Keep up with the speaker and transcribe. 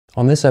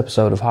On this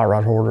episode of Hot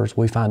Rod Hoarders,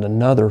 we find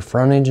another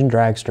front-engine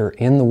dragster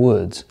in the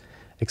woods,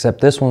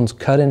 except this one's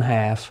cut in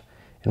half,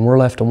 and we're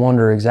left to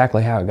wonder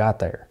exactly how it got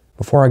there.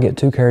 Before I get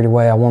too carried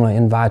away, I want to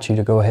invite you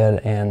to go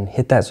ahead and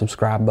hit that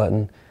subscribe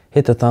button,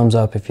 hit the thumbs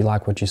up if you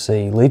like what you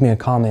see, leave me a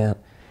comment.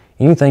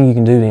 Anything you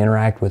can do to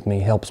interact with me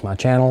helps my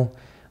channel,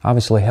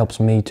 obviously helps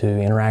me to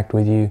interact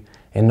with you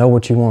and know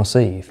what you want to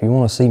see. If you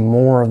want to see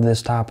more of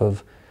this type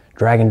of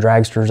dragging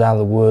dragsters out of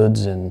the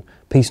woods and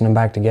piecing them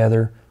back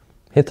together,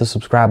 hit the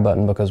subscribe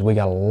button because we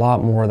got a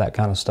lot more of that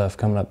kind of stuff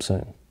coming up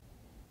soon.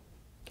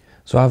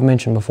 So I've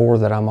mentioned before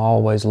that I'm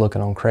always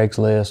looking on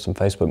Craigslist and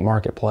Facebook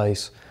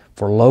Marketplace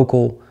for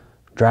local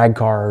drag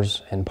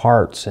cars and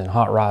parts and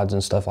hot rods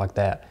and stuff like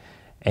that.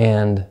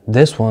 And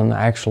this one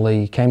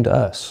actually came to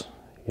us.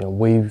 You know,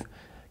 we've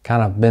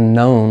kind of been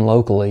known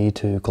locally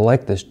to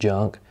collect this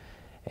junk,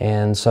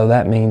 and so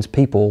that means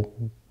people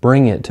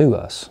bring it to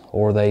us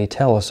or they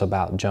tell us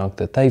about junk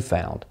that they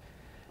found.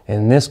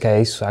 In this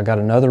case, I got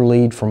another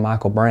lead from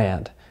Michael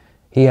Brandt.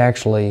 He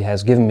actually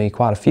has given me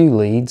quite a few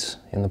leads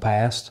in the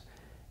past,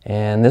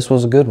 and this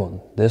was a good one.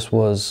 This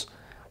was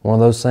one of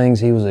those things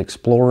he was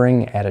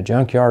exploring at a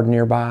junkyard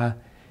nearby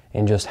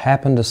and just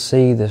happened to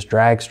see this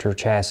dragster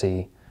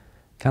chassis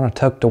kind of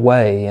tucked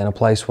away in a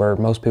place where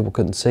most people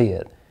couldn't see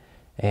it.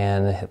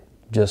 And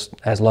just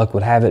as luck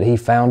would have it, he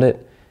found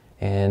it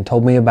and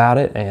told me about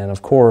it, and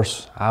of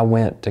course I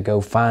went to go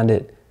find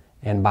it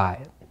and buy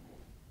it.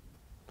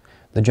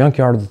 The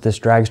junkyard that this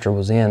dragster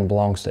was in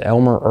belongs to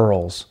Elmer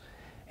Earls,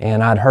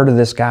 and I'd heard of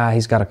this guy.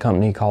 He's got a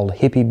company called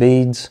Hippie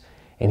Beads,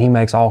 and he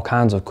makes all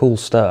kinds of cool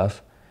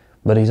stuff,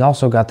 but he's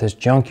also got this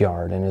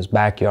junkyard in his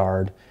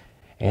backyard,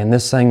 and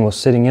this thing was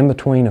sitting in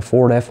between a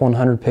Ford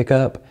F-100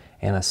 pickup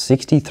and a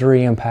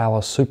 63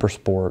 Impala Super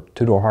Sport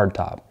two-door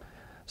hardtop.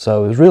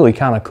 So it was really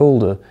kind of cool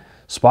to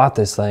spot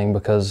this thing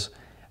because,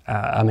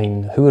 I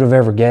mean, who would have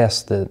ever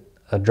guessed that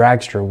a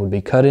dragster would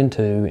be cut in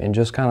two and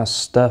just kind of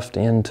stuffed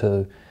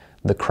into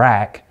the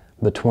crack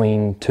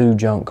between two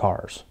junk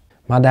cars.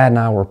 My dad and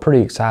I were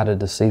pretty excited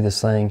to see this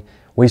thing.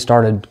 We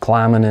started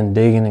climbing and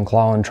digging and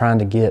clawing, trying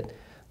to get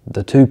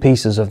the two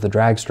pieces of the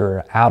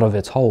dragster out of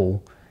its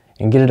hole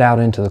and get it out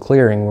into the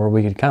clearing where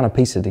we could kind of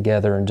piece it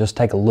together and just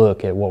take a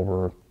look at what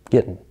we're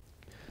getting.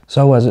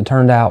 So as it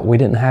turned out, we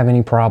didn't have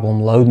any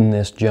problem loading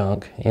this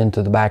junk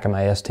into the back of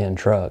my S10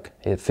 truck.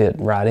 It fit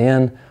right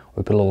in.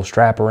 We put a little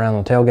strap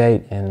around the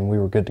tailgate and we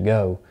were good to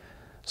go.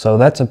 So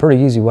that's a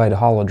pretty easy way to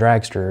haul a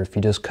dragster. If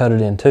you just cut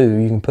it in two,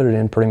 you can put it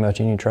in pretty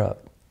much any truck.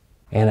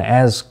 And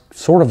as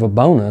sort of a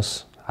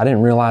bonus, I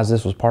didn't realize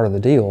this was part of the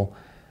deal,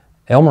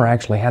 Elmer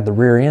actually had the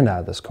rear end out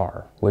of this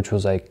car, which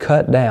was a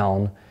cut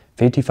down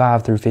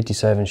 55 through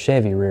 57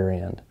 Chevy rear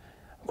end.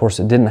 Of course,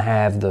 it didn't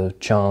have the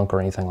chunk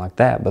or anything like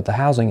that, but the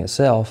housing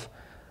itself,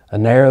 a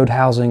narrowed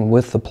housing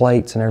with the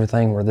plates and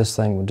everything where this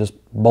thing would just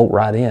bolt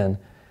right in,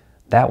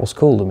 that was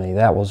cool to me.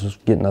 That was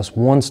getting us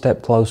one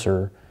step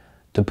closer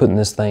to putting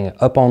this thing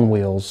up on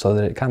wheels so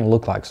that it kind of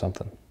looked like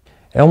something.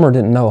 Elmer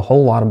didn't know a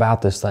whole lot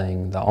about this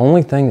thing. The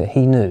only thing that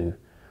he knew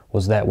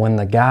was that when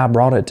the guy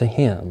brought it to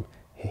him,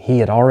 he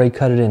had already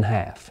cut it in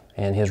half.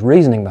 And his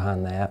reasoning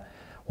behind that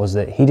was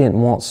that he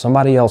didn't want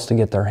somebody else to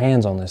get their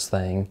hands on this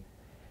thing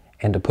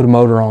and to put a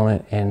motor on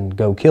it and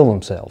go kill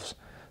themselves.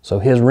 So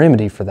his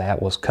remedy for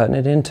that was cutting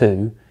it in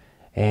two,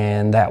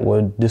 and that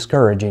would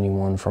discourage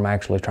anyone from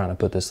actually trying to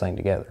put this thing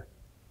together.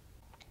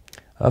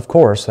 Of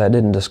course, that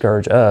didn't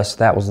discourage us.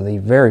 That was the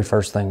very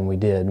first thing we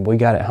did. We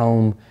got it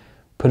home,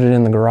 put it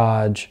in the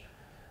garage,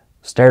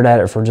 stared at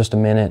it for just a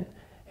minute,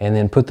 and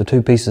then put the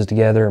two pieces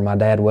together. My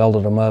dad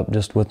welded them up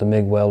just with the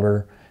MIG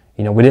welder.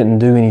 You know, we didn't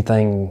do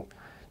anything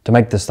to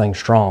make this thing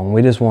strong.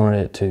 We just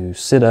wanted it to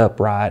sit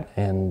upright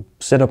and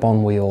sit up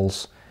on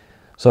wheels.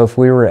 So if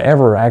we were to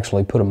ever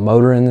actually put a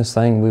motor in this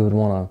thing, we would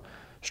want to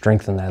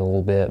strengthen that a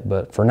little bit.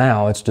 But for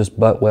now, it's just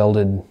butt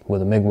welded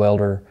with a MIG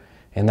welder,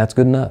 and that's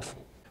good enough.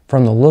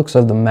 From the looks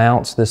of the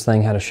mounts, this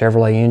thing had a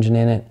Chevrolet engine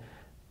in it.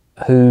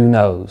 Who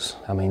knows?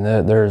 I mean,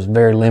 there's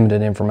very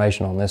limited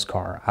information on this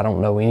car. I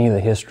don't know any of the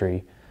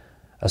history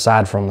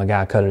aside from the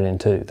guy cut it in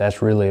two.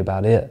 That's really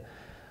about it.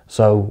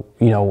 So,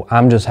 you know,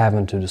 I'm just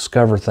having to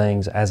discover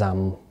things as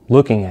I'm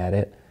looking at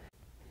it.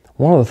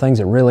 One of the things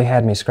that really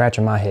had me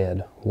scratching my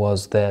head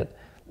was that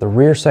the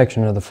rear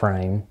section of the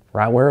frame,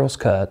 right where it was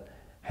cut,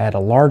 had a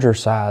larger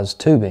size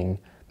tubing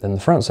than the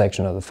front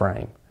section of the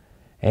frame.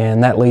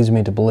 And that leads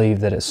me to believe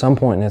that at some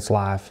point in its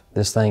life,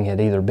 this thing had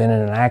either been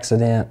in an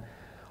accident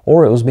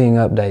or it was being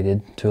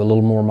updated to a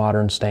little more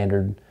modern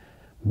standard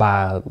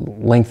by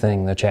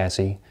lengthening the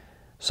chassis.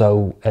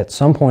 So at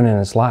some point in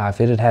its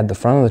life, it had had the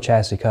front of the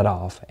chassis cut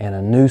off and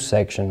a new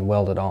section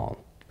welded on.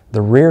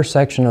 The rear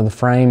section of the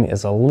frame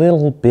is a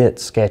little bit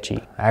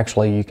sketchy.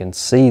 Actually, you can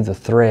see the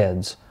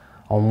threads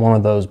on one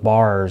of those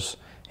bars,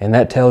 and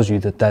that tells you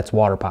that that's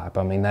water pipe.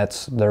 I mean,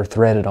 they're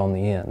threaded on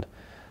the end.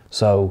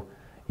 So,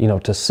 you know,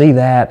 to see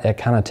that, it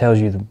kind of tells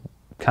you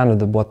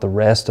what the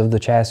rest of the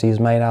chassis is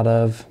made out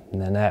of,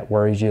 and then that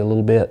worries you a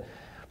little bit.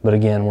 But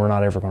again, we're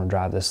not ever going to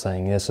drive this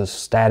thing. It's a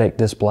static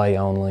display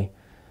only.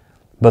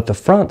 But the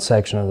front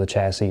section of the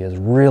chassis is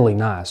really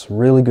nice,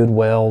 really good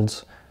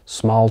welds,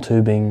 small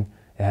tubing.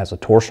 It has a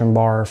torsion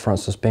bar front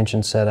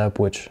suspension setup,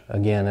 which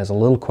again is a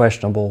little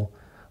questionable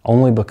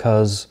only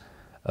because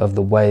of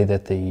the way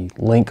that the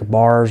link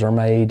bars are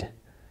made.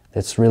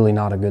 It's really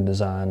not a good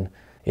design.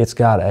 It's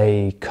got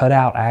a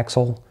cutout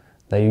axle.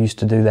 They used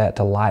to do that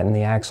to lighten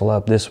the axle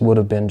up. This would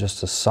have been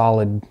just a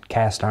solid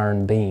cast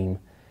iron beam.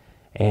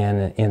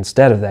 And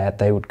instead of that,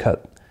 they would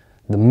cut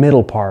the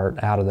middle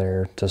part out of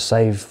there to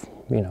save,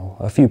 you know,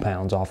 a few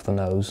pounds off the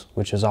nose,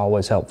 which is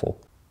always helpful.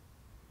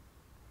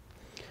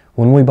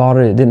 When we bought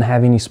it, it didn't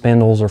have any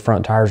spindles or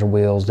front tires or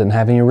wheels, didn't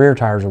have any rear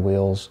tires or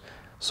wheels.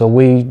 So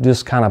we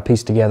just kind of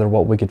pieced together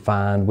what we could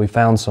find. We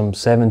found some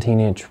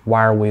 17-inch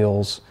wire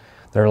wheels.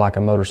 They're like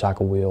a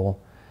motorcycle wheel.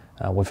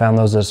 We found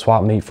those at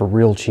swap meet for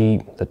real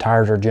cheap. The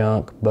tires are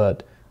junk,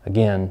 but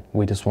again,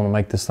 we just want to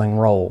make this thing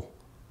roll.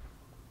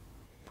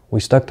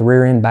 We stuck the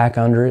rear end back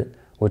under it,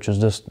 which was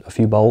just a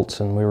few bolts,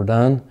 and we were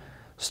done.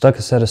 Stuck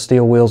a set of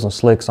steel wheels and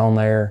slicks on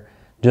there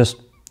just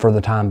for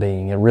the time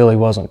being. It really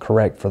wasn't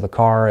correct for the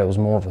car. It was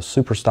more of a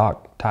super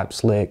stock type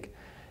slick.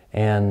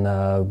 And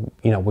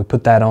you know, we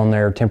put that on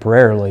there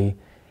temporarily,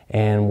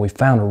 and we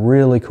found a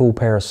really cool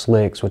pair of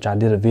slicks, which I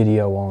did a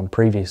video on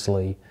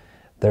previously.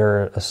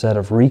 They're a set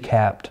of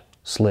recapped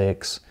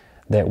slicks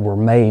that were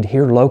made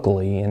here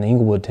locally in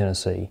Inglewood,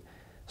 Tennessee.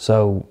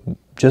 So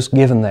just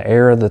given the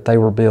era that they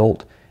were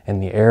built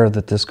and the era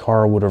that this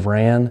car would have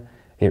ran,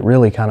 it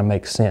really kind of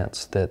makes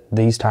sense that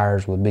these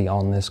tires would be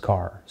on this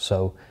car.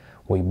 So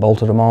we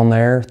bolted them on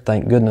there.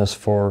 Thank goodness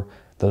for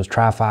those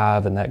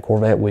Tri-5 and that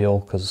Corvette wheel,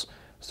 because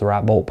it's the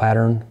right bolt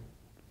pattern.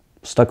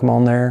 Stuck them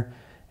on there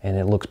and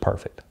it looks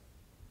perfect.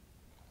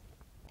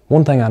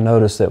 One thing I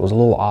noticed that was a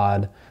little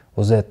odd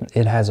was that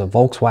it has a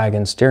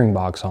Volkswagen steering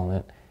box on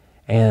it,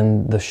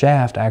 and the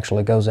shaft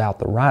actually goes out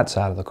the right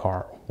side of the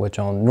car, which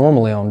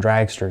normally on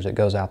dragsters it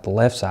goes out the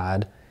left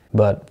side,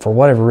 but for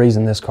whatever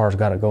reason this car's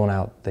got it going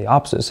out the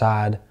opposite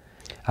side.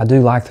 I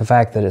do like the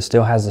fact that it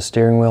still has the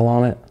steering wheel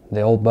on it,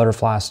 the old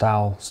butterfly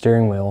style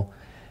steering wheel,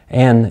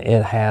 and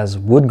it has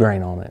wood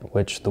grain on it,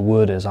 which the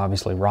wood is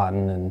obviously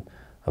rotten and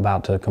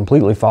about to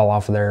completely fall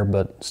off of there,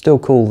 but still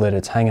cool that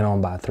it's hanging on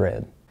by a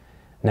thread.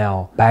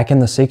 Now, back in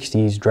the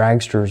 60s,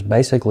 dragsters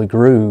basically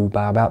grew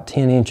by about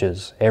 10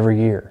 inches every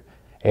year.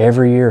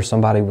 Every year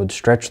somebody would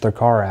stretch their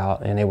car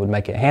out and it would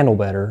make it handle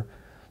better,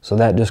 so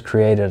that just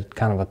created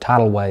kind of a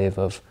tidal wave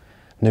of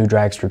new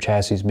dragster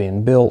chassis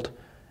being built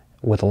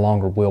with a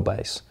longer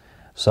wheelbase.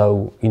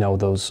 So, you know,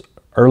 those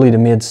early to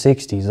mid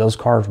 60s, those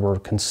cars were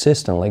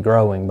consistently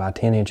growing by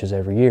 10 inches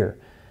every year.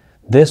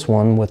 This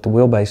one, with the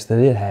wheelbase that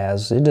it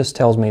has, it just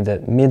tells me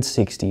that mid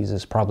 60s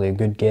is probably a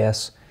good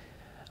guess.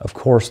 Of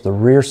course, the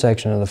rear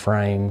section of the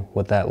frame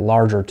with that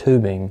larger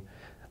tubing,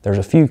 there's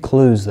a few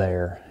clues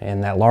there,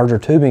 and that larger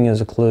tubing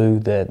is a clue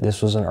that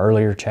this was an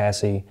earlier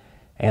chassis,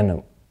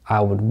 and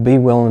I would be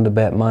willing to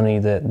bet money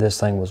that this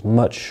thing was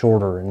much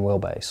shorter in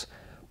wheelbase.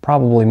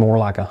 Probably more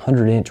like a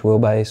 100-inch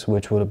wheelbase,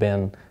 which would have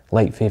been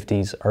late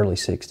 50s, early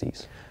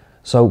 60s.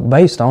 So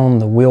based on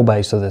the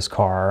wheelbase of this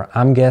car,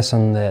 I'm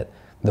guessing that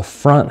the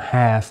front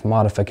half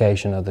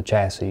modification of the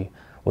chassis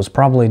was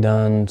probably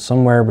done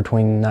somewhere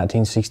between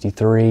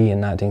 1963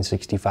 and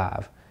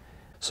 1965.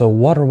 So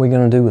what are we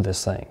going to do with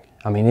this thing?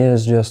 I mean, it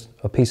is just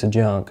a piece of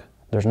junk.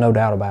 There's no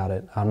doubt about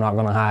it. I'm not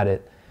going to hide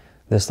it.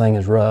 This thing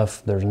is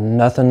rough. There's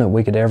nothing that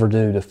we could ever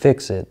do to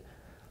fix it,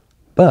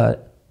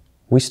 but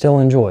we still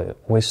enjoy it.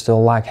 We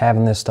still like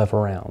having this stuff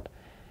around.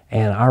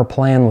 And our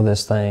plan with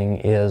this thing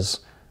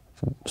is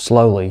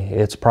slowly,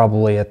 it's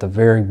probably at the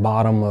very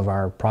bottom of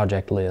our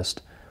project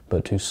list,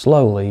 but to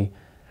slowly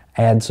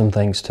add some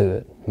things to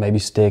it. Maybe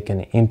stick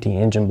an empty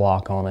engine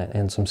block on it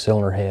and some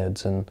cylinder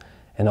heads and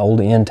an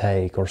old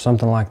intake or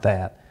something like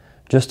that,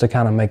 just to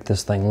kind of make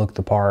this thing look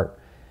the part.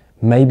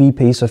 Maybe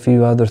piece a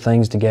few other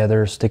things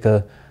together, stick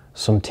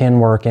some tin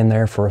work in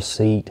there for a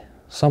seat,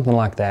 something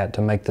like that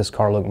to make this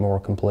car look more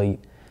complete.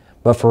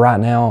 But for right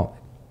now,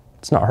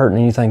 it's not hurting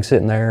anything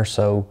sitting there,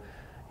 so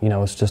you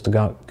know, it's just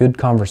a good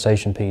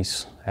conversation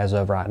piece as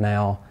of right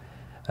now.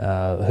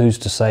 Who's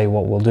to say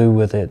what we'll do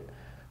with it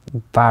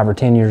 5 or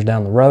 10 years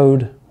down the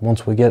road,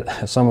 once we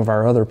get some of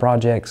our other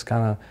projects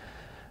kind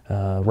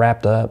of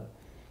wrapped up.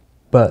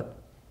 But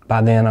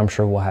by then I'm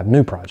sure we'll have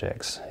new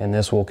projects, and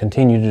this will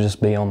continue to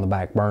just be on the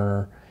back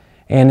burner,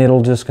 and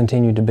it'll just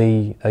continue to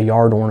be a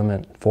yard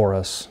ornament for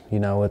us. You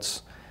know,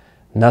 it's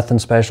nothing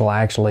special.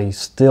 I actually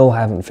still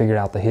haven't figured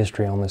out the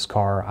history on this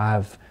car.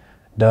 I've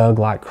dug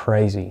like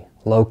crazy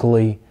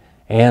locally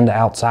and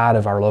outside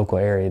of our local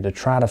area to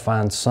try to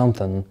find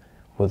something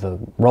with a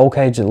roll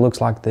cage that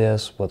looks like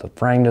this, with a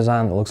frame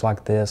design that looks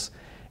like this,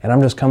 and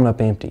I'm just coming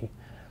up empty.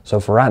 So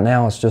for right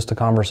now, it's just a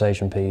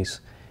conversation piece.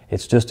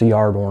 It's just a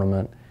yard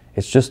ornament.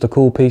 It's just a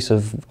cool piece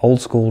of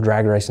old school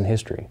drag racing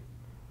history.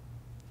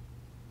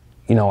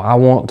 You know, I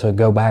want to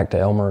go back to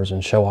Elmer's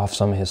and show off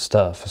some of his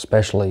stuff,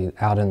 especially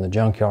out in the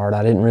junkyard.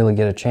 I didn't really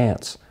get a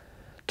chance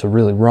to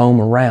really roam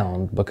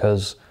around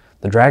because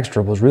the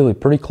dragster was really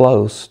pretty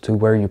close to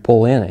where you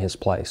pull in at his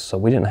place, so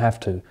we didn't have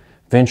to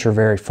venture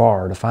very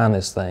far to find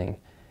this thing.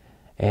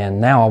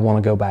 And now I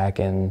want to go back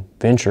and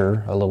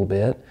venture a little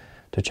bit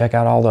to check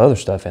out all the other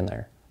stuff in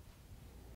there.